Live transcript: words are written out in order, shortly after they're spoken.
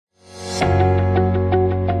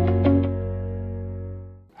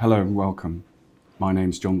Hello and welcome. My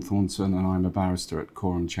name's John Thornton and I'm a barrister at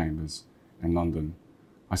Coram Chambers in London.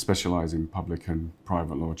 I specialise in public and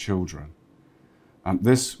private law children.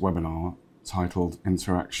 This webinar, titled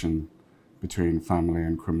Interaction between Family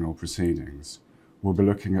and Criminal Proceedings, will be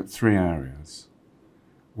looking at three areas.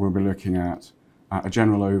 We'll be looking at a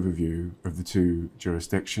general overview of the two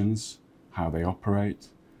jurisdictions, how they operate,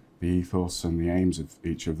 the ethos and the aims of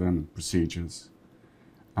each of them, procedures.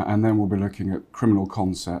 And then we'll be looking at criminal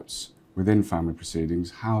concepts within family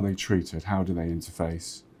proceedings, how they treat it, how do they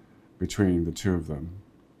interface between the two of them.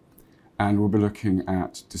 And we'll be looking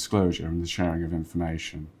at disclosure and the sharing of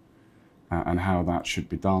information and how that should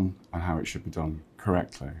be done and how it should be done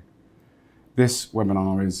correctly. This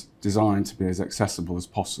webinar is designed to be as accessible as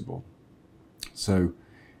possible. So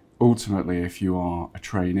ultimately, if you are a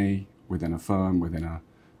trainee within a firm, within a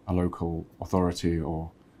local authority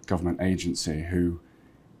or government agency who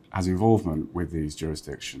has involvement with these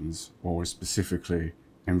jurisdictions or is specifically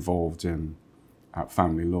involved in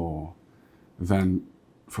family law, then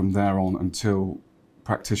from there on until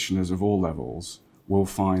practitioners of all levels will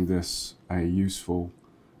find this a useful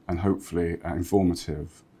and hopefully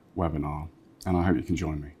informative webinar. And I hope you can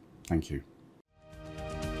join me. Thank you.